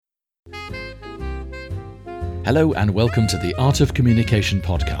Hello and welcome to the Art of Communication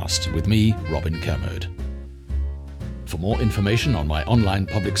podcast with me, Robin Kermode. For more information on my online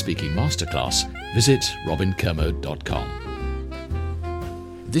public speaking masterclass, visit robinkermode.com.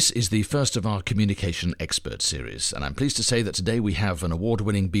 This is the first of our Communication Expert series, and I'm pleased to say that today we have an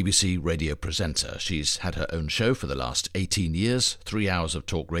award-winning BBC radio presenter. She's had her own show for the last 18 years, 3 hours of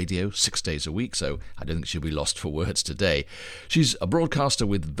talk radio, 6 days a week, so I don't think she'll be lost for words today. She's a broadcaster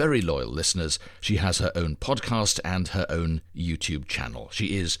with very loyal listeners. She has her own podcast and her own YouTube channel.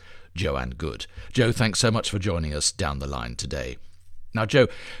 She is JoAnne Good. Jo, thanks so much for joining us down the line today. Now, Jo,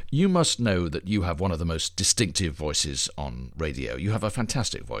 you must know that you have one of the most distinctive voices on radio. You have a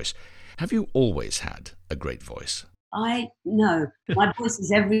fantastic voice. Have you always had a great voice? No. My voice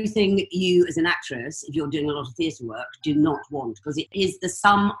is everything you, as an actress, if you're doing a lot of theatre work, do not want, because it is the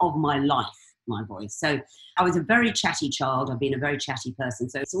sum of my life, my voice. So I was a very chatty child. I've been a very chatty person.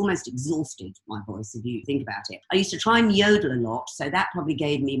 So it's almost exhausted, my voice, if you think about it. I used to try and yodel a lot. So that probably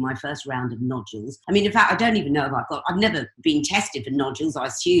gave me my first round of nodules. I mean, in fact, I don't even know if I've never been tested for nodules. I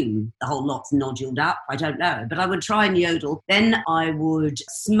assume the whole lot's noduled up. I don't know. But I would try and yodel. Then I would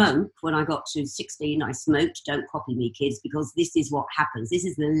smoke. When I got to 16, I smoked. Don't copy me, kids, because this is what happens. This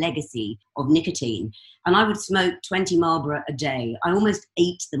is the legacy of nicotine. And I would smoke 20 Marlboro a day. I almost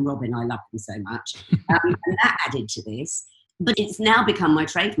ate them, Robin. I love them so much. And that added to this. But it's now become my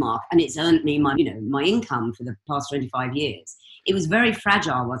trademark, and it's earned me my income for the past 25 years. It was very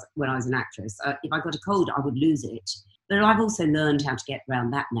fragile when I was an actress. If I got a cold, I would lose it. But I've also learned how to get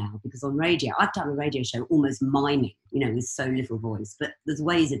around that now, because on radio, I've done a radio show almost miming, with so little voice. But there's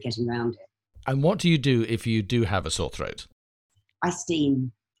ways of getting around it. And what do you do if you do have a sore throat? I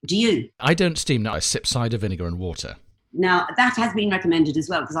steam. Do you? I don't steam now. I sip cider vinegar and water. Now, that has been recommended as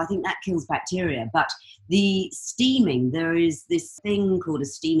well, because I think that kills bacteria. But the steaming, there is this thing called a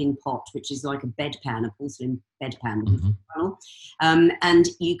steaming pot, which is like a bedpan, a porcelain bedpan with a funnel. And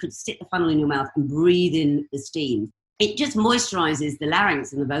you could stick the funnel in your mouth and breathe in the steam. It just moisturizes the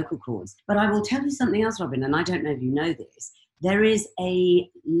larynx and the vocal cords. But I will tell you something else, Robin, and I don't know if you know this. There is a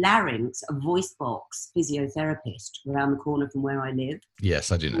larynx, a voice box physiotherapist around the corner from where I live.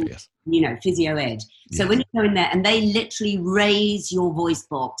 Yes, I do know, yes. Physio Ed. So yes. when you go in there, and they literally raise your voice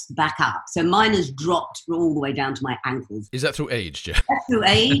box back up. So mine has dropped all the way down to my ankles. Is that through age, Jo? That's through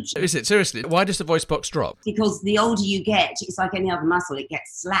age. Is it? Seriously? Why does the voice box drop? Because the older you get, it's like any other muscle, it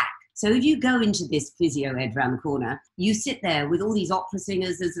gets slack. So if you go into this Physio Ed round the corner, you sit there with all these opera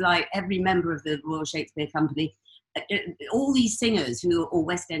singers. There's like every member of the Royal Shakespeare Company. All these singers or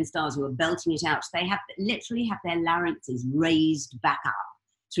West End stars who are belting it out, they literally have their larynxes raised back up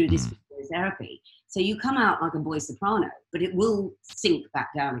through this physiotherapy. So you come out like a boy soprano, but it will sink back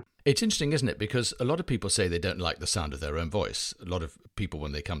down. It's interesting, isn't it? Because a lot of people say they don't like the sound of their own voice. A lot of people,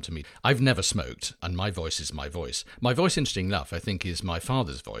 when they come to me, I've never smoked, and my voice is my voice. My voice, interesting enough, I think is my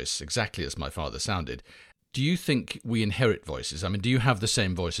father's voice, exactly as my father sounded. Do you think we inherit voices? I mean, do you have the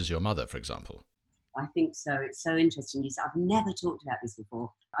same voice as your mother, for example? I think so. It's so interesting. I've never talked about this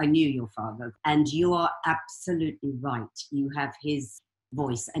before. I knew your father, and you are absolutely right. You have his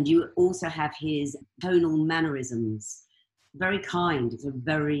voice, and you also have his tonal mannerisms. Very kind. It's a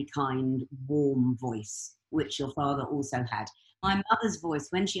very kind, warm voice, which your father also had. My mother's voice,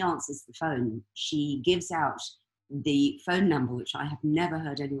 when she answers the phone, she gives out the phone number, which I have never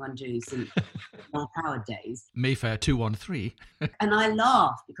heard anyone do since Well Powered days. Mayfair 213. And I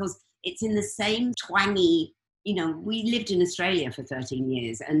laugh because it's in the same twangy, we lived in Australia for 13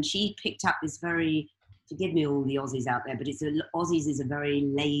 years, and she picked up this very, forgive me all the Aussies out there, but Aussies is a very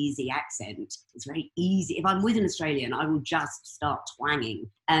lazy accent. It's very easy. If I'm with an Australian, I will just start twanging.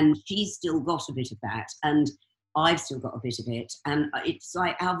 And she's still got a bit of that, and I've still got a bit of it. And it's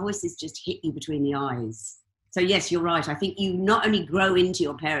like our voices just hit you between the eyes. So yes, you're right. I think you not only grow into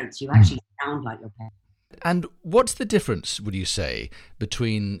your parents, you actually sound like your parents. And what's the difference, would you say,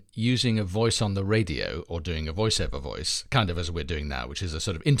 between using a voice on the radio or doing a voiceover voice, kind of as we're doing now, which is a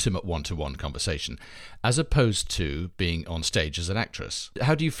sort of intimate one-to-one conversation, as opposed to being on stage as an actress?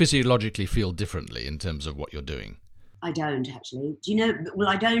 How do you physiologically feel differently in terms of what you're doing? I don't actually. Do you know? Well,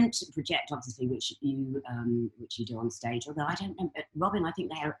 I don't project, obviously, which you do on stage. Although I don't know, Robin. I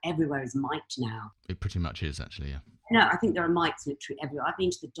think they're everywhere is mic'd now. It pretty much is, actually. Yeah. No, I think there are mics literally everywhere. I've been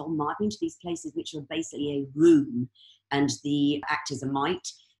to the Don. I've been to these places which are basically a room, and the actors are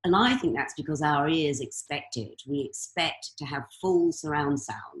mic'd. And I think that's because our ears expect it. We expect to have full surround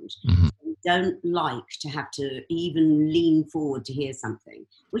sound. Mm-hmm. We don't like to have to even lean forward to hear something,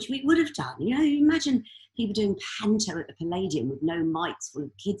 which we would have done. You imagine people doing panto at the Palladium with no mics full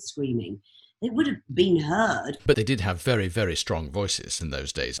of kids screaming. they would have been heard. But they did have very, very strong voices in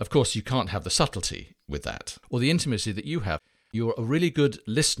those days. Of course, you can't have the subtlety with that, or the intimacy that you have. You're a really good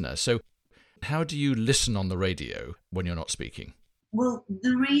listener. So how do you listen on the radio when you're not speaking? Well,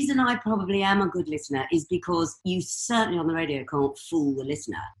 the reason I probably am a good listener is because you certainly on the radio can't fool the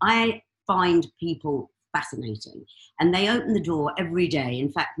listener. I find people fascinating, and they open the door every day.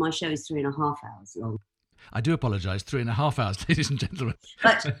 In fact, my show is 3.5 hours long. I do apologise, 3.5 hours, ladies and gentlemen.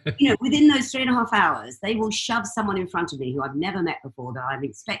 But, within those 3.5 hours, they will shove someone in front of me who I've never met before, that I'm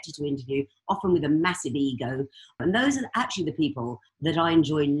expected to interview, often with a massive ego. And those are actually the people that I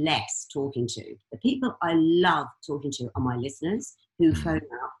enjoy less talking to. The people I love talking to are my listeners who phone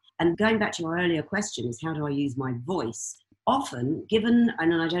up. And going back to your earlier question is, how do I use my voice? Often, given,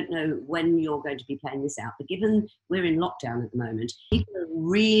 and I don't know when you're going to be playing this out, but given we're in lockdown at the moment, people are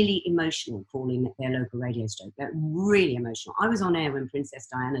really emotional calling their local radio station. They're really emotional. I was on air when Princess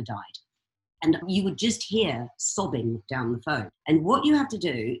Diana died, and you would just hear sobbing down the phone. And what you have to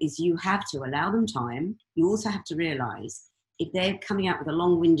do is you have to allow them time. You also have to realise if they're coming out with a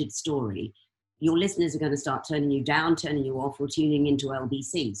long-winded story, your listeners are going to start turning you down, turning you off, or tuning into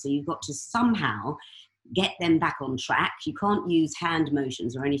LBC. So you've got to somehow get them back on track. You can't use hand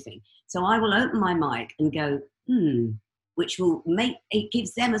motions or anything. So I will open my mic and go, which will it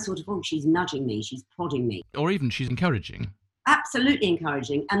gives them a sort of, oh, she's nudging me, she's prodding me. Or even she's encouraging. Absolutely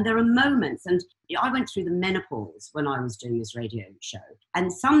encouraging. And there are moments, and I went through the menopause when I was doing this radio show.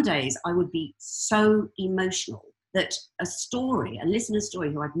 And some days I would be so emotional that a listener's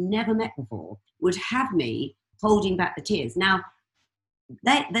story who I'd never met before, would have me holding back the tears. Now,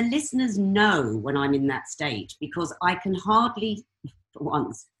 the listeners know when I'm in that state because I can hardly, for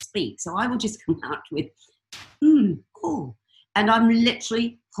once, speak. So I will just come out with, cool. And I'm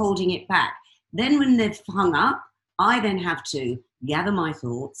literally holding it back. Then when they've hung up, I then have to gather my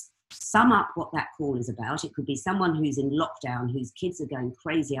thoughts, sum up what that call is about. It could be someone who's in lockdown, whose kids are going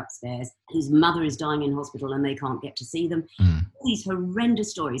crazy upstairs, whose mother is dying in hospital and they can't get to see them. All these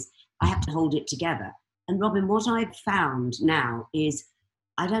horrendous stories. I have to hold it together. And Robin, what I've found now is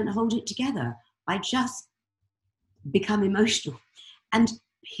I don't hold it together. I just become emotional. And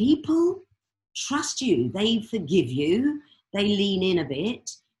people trust you. They forgive you. They lean in a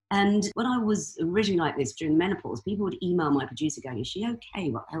bit. And when I was originally like this during menopause, people would email my producer going, is she okay?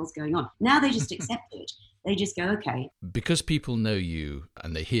 What the hell's going on? Now they just accept it. They just go, okay. Because people know you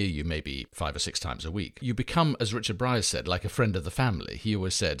and they hear you maybe 5 or 6 times a week, you become, as Richard Bryce said, like a friend of the family. He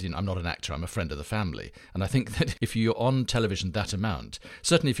always said, I'm not an actor, I'm a friend of the family. And I think that if you're on television that amount,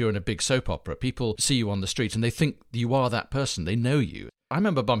 certainly if you're in a big soap opera, people see you on the street and they think you are that person. They know you. I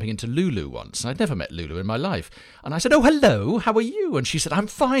remember bumping into Lulu once, and I'd never met Lulu in my life. And I said, oh, hello, how are you? And she said, I'm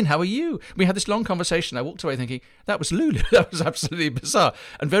fine, how are you? We had this long conversation. I walked away thinking, that was Lulu. That was absolutely bizarre.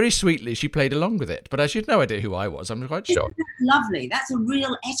 And very sweetly, she played along with it. But as she had no idea who I was, I'm quite shocked. Lovely. That's a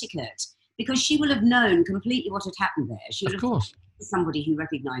real etiquette, because she will have known completely what had happened there. She would have somebody who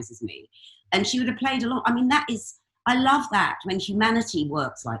recognises me. And she would have played along. I mean, I love that when humanity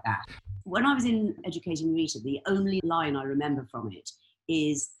works like that. When I was in Educating Rita, the only line I remember from it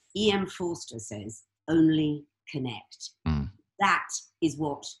is E.M. Forster says, only connect. That is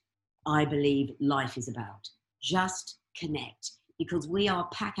what I believe life is about. Just connect. Because we are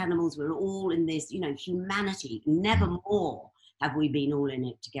pack animals. We're all in this, humanity. Never more have we been all in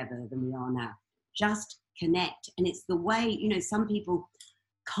it together than we are now. Just connect. And it's the way, some people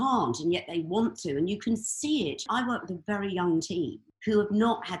can't and yet they want to. And you can see it. I work with a very young team who have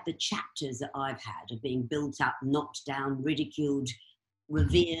not had the chapters that I've had of being built up, knocked down, ridiculed,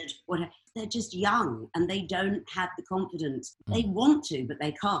 revered, whatever. They're just young and they don't have the confidence. They want to, but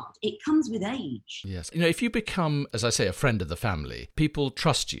they can't. It comes with age. Yes. If you become, as I say, a friend of the family, people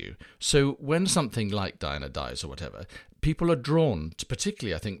trust you. So when something like Diana dies or whatever, people are drawn to,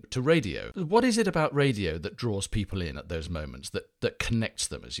 particularly, I think, to radio. What is it about radio that draws people in at those moments, that connects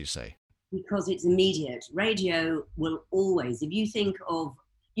them, as you say? Because it's immediate. Radio will always, if you think of,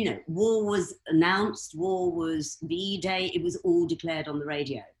 war was announced, war was VE Day, it was all declared on the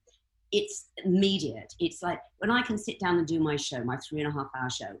radio. It's immediate. It's like when I can sit down and do my show, my 3.5-hour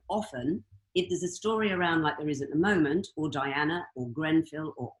show, often if there's a story around like there is at the moment, or Diana or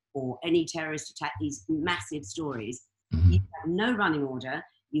Grenfell or any terrorist attack, these massive stories, you have no running order.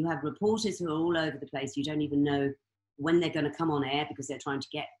 You have reporters who are all over the place. You don't even know when they're going to come on air because they're trying to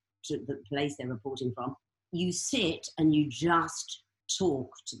get to the place they're reporting from. You sit and you just talk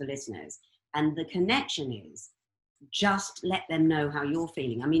to the listeners. And the connection is just let them know how you're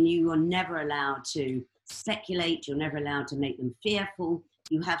feeling. I mean, you are never allowed to speculate. You're never allowed to make them fearful.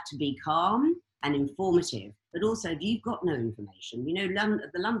 You have to be calm and informative. But also, if you've got no information, the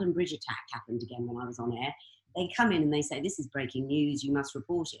London Bridge attack happened again when I was on air. They come in and they say, this is breaking news, you must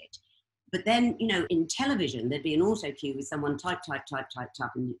report it. But then, in television, there'd be an auto cue with someone type,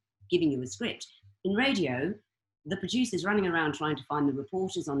 and giving you a script. In radio, the producer's running around trying to find the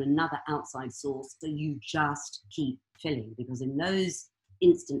reporters on another outside source, so you just keep filling, because in those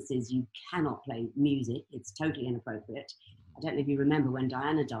instances, you cannot play music. It's totally inappropriate. I don't know if you remember when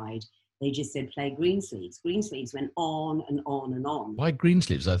Diana died, they just said play Greensleeves. Greensleeves went on and on and on. Why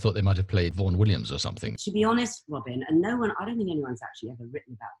Greensleeves? I thought they might have played Vaughan Williams or something. To be honest, Robin, and I don't think anyone's actually ever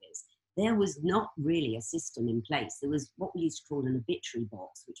written about this, there was not really a system in place. There was what we used to call an obituary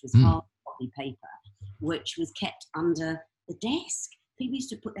box, which was hard copy paper, which was kept under the desk. People used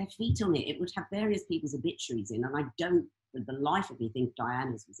to put their feet on it. It would have various people's obituaries in, and I don't, for the life of me, think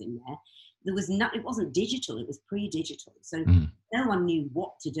Diana's was in there. It wasn't digital, it was pre-digital. So no one knew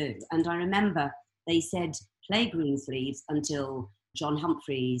what to do. And I remember they said, play Greensleeves until John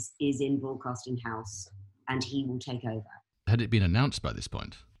Humphreys is in Broadcasting House and he will take over. Had it been announced by this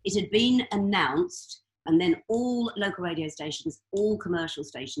point? It had been announced, and then all local radio stations, all commercial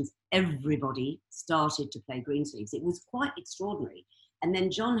stations, everybody started to play Greensleeves. It was quite extraordinary. And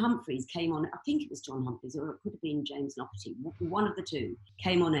then John Humphreys came on, I think it was John Humphreys, or it could have been James Nofferty, one of the two,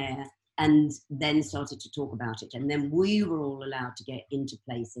 came on air and then started to talk about it. And then we were all allowed to get into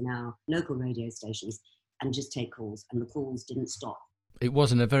place in our local radio stations and just take calls, and the calls didn't stop. It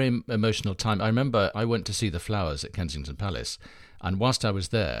was in a very emotional time. I remember I went to see the Flowers at Kensington Palace, and whilst I was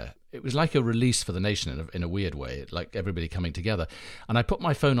there, it was like a release for the nation in a weird way, like everybody coming together. And I put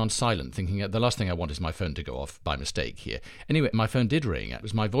my phone on silent, thinking the last thing I want is my phone to go off by mistake here. Anyway, my phone did ring. It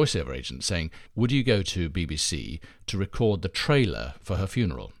was my voiceover agent saying, would you go to BBC to record the trailer for her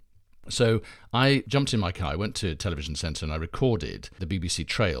funeral? So I jumped in my car, I went to Television Centre and I recorded the BBC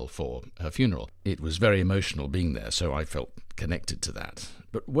trail for her funeral. It was very emotional being there, so I felt connected to that.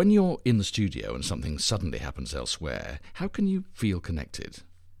 But when you're in the studio and something suddenly happens elsewhere, how can you feel connected?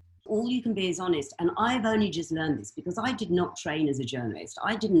 All you can be is honest. And I've only just learned this because I did not train as a journalist.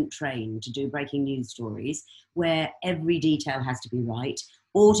 I didn't train to do breaking news stories where every detail has to be right,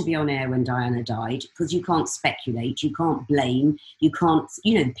 or to be on air when Diana died, because you can't speculate, you can't blame, you can't,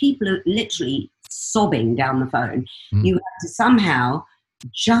 people are literally sobbing down the phone. You have to somehow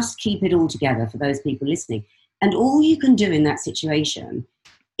just keep it all together for those people listening. And all you can do in that situation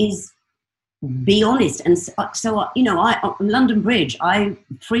is be honest. And so on London Bridge, I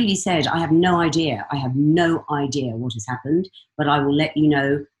freely said, I have no idea what has happened, but I will let you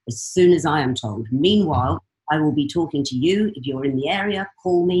know as soon as I am told. Meanwhile, I will be talking to you. If you're in the area,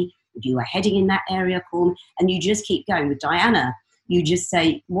 call me. If you are heading in that area, call me. And you just keep going. With Diana, you just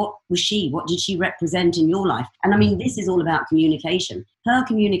say, what was she? What did she represent in your life? And I mean, this is all about communication. Her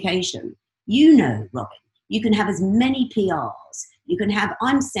communication, Robin, you can have as many PRs.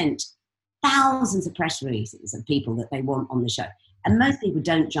 I'm sent thousands of press releases of people that they want on the show. And most people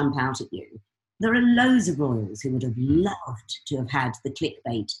don't jump out at you. There are loads of royals who would have loved to have had the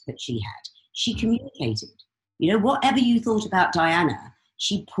clickbait that she had. She communicated. Whatever you thought about Diana,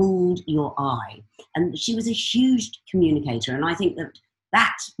 she pulled your eye. And she was a huge communicator. And I think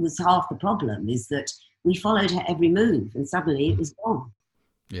that was half the problem, is that we followed her every move and suddenly it was gone.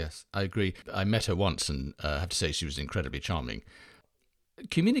 Yes, I agree. I met her once and I have to say she was incredibly charming.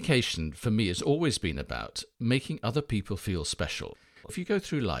 Communication for me has always been about making other people feel special. If you go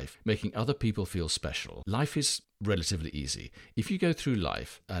through life making other people feel special, life is relatively easy. If you go through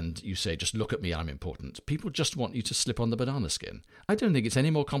life and you say, just look at me, I'm important, people just want you to slip on the banana skin. I don't think it's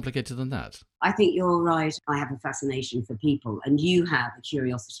any more complicated than that. I think you're right. I have a fascination for people and you have a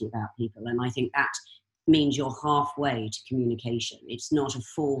curiosity about people. And I think that means you're halfway to communication. It's not a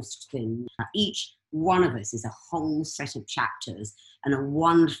forced thing. Each one of us is a whole set of chapters and a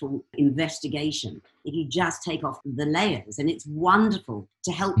wonderful investigation if you just take off the layers. And it's wonderful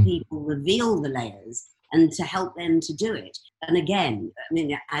to help people reveal the layers and to help them to do it. And again,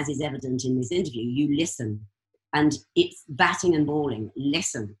 as is evident in this interview, you listen. And it's batting and balling.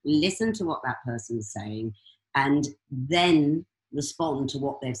 Listen to what that person's saying and then respond to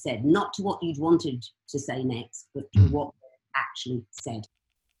what they've said. Not to what you'd wanted to say next, but to what they've actually said.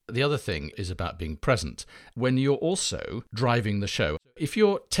 The other thing is about being present. When you're also driving the show, if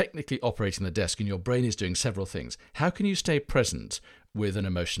you're technically operating the desk and your brain is doing several things, how can you stay present with an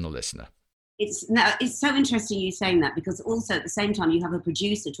emotional listener? It's so interesting you saying that, because also at the same time you have a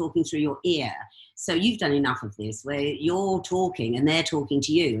producer talking through your ear. So you've done enough of this where you're talking and they're talking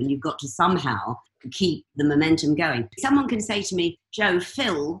to you and you've got to somehow keep the momentum going. Someone can say to me, Jo,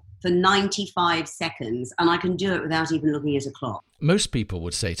 fill for 95 seconds and I can do it without even looking at a clock. Most people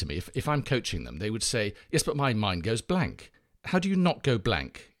would say to me, if I'm coaching them, they would say, yes, but my mind goes blank. How do you not go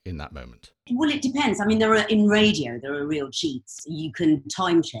blank in that moment? Well, it depends. I mean, in radio, there are real cheats. You can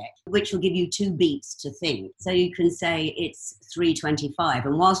time check, which will give you 2 beats to think. So you can say it's 3:25.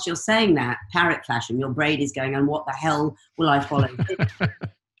 And whilst you're saying that, parrot fashion, your brain is going, and what the hell will I follow?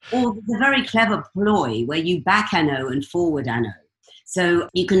 Or there's a very clever ploy where you back anno and forward anno. So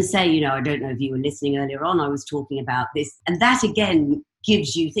you can say, I don't know if you were listening earlier on, I was talking about this. And that again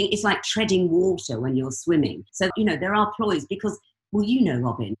gives you, it's like treading water when you're swimming. So, there are ploys because, well,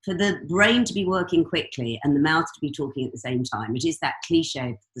 Robin, for the brain to be working quickly and the mouth to be talking at the same time, it is that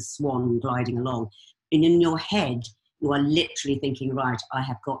cliche of the swan gliding along. And in your head, you are literally thinking, right, I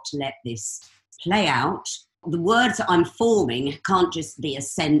have got to let this play out. The words that I'm forming can't just be a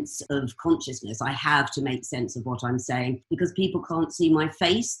sense of consciousness. I have to make sense of what I'm saying because people can't see my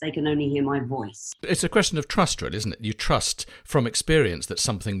face. They can only hear my voice. It's a question of trust, really, isn't it? You trust from experience that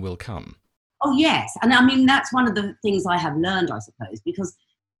something will come. Oh, yes. And I mean, that's one of the things I have learned, I suppose, because,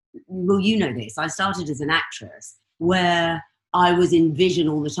 well, this. I started as an actress where I was in vision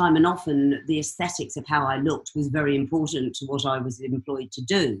all the time, and often the aesthetics of how I looked was very important to what I was employed to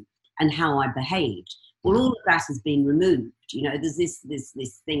do and how I behaved. Well, all of that has been removed. There's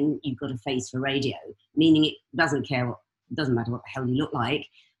this thing you've got to face for radio, meaning it doesn't matter what the hell you look like.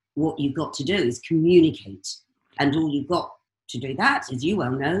 What you've got to do is communicate. And all you've got to do that, as you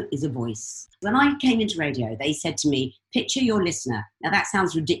well know, is a voice. When I came into radio, they said to me, picture your listener. Now, that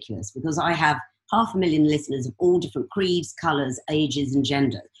sounds ridiculous because I have 500,000 listeners of all different creeds, colours, ages and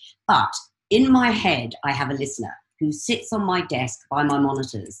genders. But in my head, I have a listener who sits on my desk by my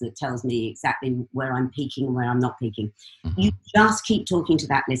monitors that tells me exactly where I'm peaking and where I'm not peaking. Mm-hmm. You just keep talking to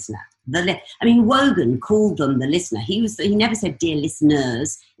that listener. Wogan called them the listener. He never said, dear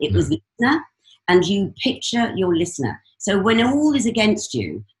listeners, it was listener. And you picture your listener. So when all is against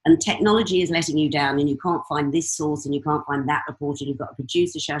you and technology is letting you down and you can't find this source and you can't find that report and you've got a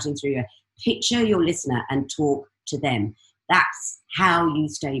producer shouting through you, picture your listener and talk to them. That's how you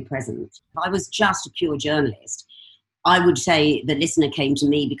stay present. If I was just a pure journalist, I would say the listener came to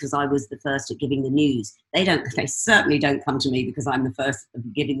me because I was the first at giving the news. They certainly don't come to me because I'm the first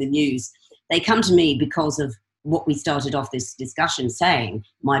at giving the news. They come to me because of what we started off this discussion saying,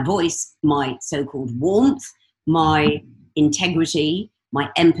 my voice, my so-called warmth, my integrity,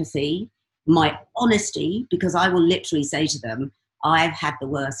 my empathy, my honesty, because I will literally say to them, I've had the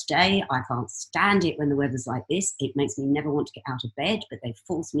worst day. I can't stand it when the weather's like this. It makes me never want to get out of bed, but they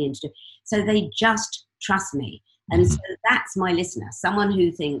force me into it. So they just trust me. And so that's my listener, someone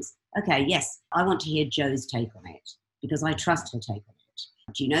who thinks, okay, yes, I want to hear Jo's take on it because I trust her take on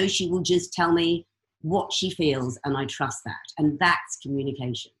it. She will just tell me what she feels and I trust that. And that's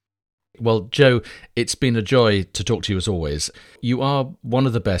communication. Well, Jo, it's been a joy to talk to you as always. You are one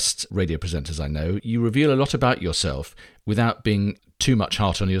of the best radio presenters I know. You reveal a lot about yourself without being too much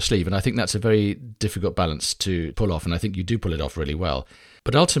heart on your sleeve. And I think that's a very difficult balance to pull off. And I think you do pull it off really well.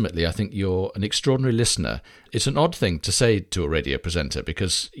 But ultimately, I think you're an extraordinary listener. It's an odd thing to say to a radio presenter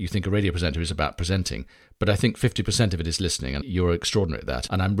because you think a radio presenter is about presenting. But I think 50% of it is listening, and you're extraordinary at that.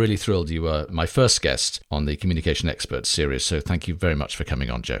 And I'm really thrilled you were my first guest on the Communication Experts series. So thank you very much for coming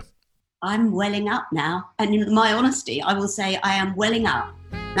on, Jo. I'm welling up now. And in my honesty, I will say I am welling up.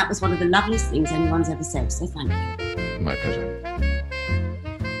 That was one of the loveliest things anyone's ever said. So thank you. My pleasure.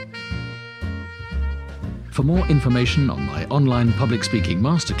 For more information on my online public speaking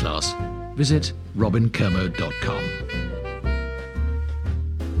masterclass, visit robinkermode.com.